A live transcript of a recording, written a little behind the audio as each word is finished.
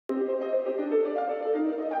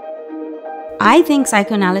I think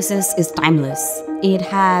psychoanalysis is timeless. It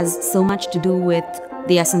has so much to do with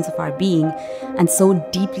the essence of our being and so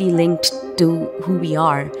deeply linked to who we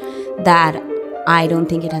are that I don't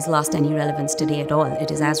think it has lost any relevance today at all.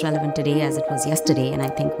 It is as relevant today as it was yesterday, and I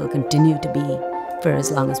think will continue to be for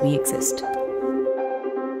as long as we exist.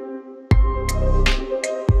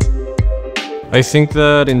 I think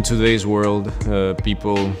that in today's world,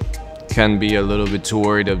 people can be a little bit too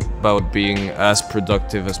worried about being as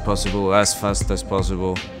productive as possible, as fast as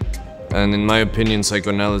possible. And in my opinion,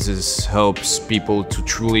 psychoanalysis helps people to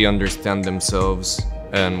truly understand themselves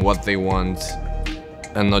and what they want,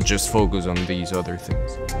 and not just focus on these other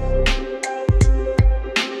things.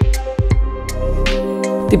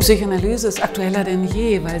 Die Psychoanalyse ist aktueller denn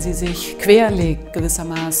je, weil sie sich querlegt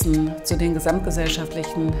gewissermaßen zu den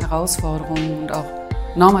gesamtgesellschaftlichen Herausforderungen und auch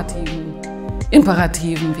normativen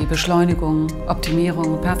Imperativen wie Beschleunigung,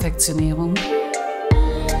 Optimierung, Perfektionierung.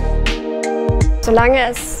 Solange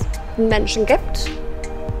es Menschen gibt,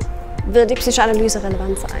 wird die Psychoanalyse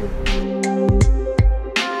relevant sein.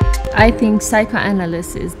 I think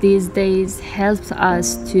psychoanalysis these days helps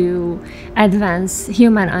us to advance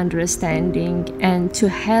human understanding and to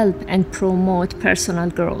help and promote personal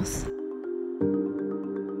growth.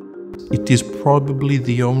 It is probably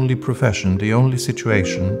the only profession, the only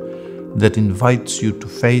situation that invites you to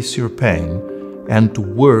face your pain and to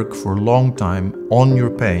work for a long time on your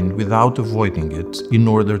pain without avoiding it in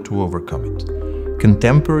order to overcome it.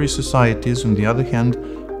 Contemporary societies, on the other hand,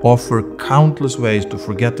 offer countless ways to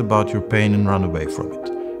forget about your pain and run away from it.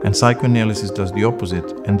 And psychoanalysis does the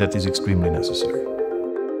opposite, and that is extremely necessary.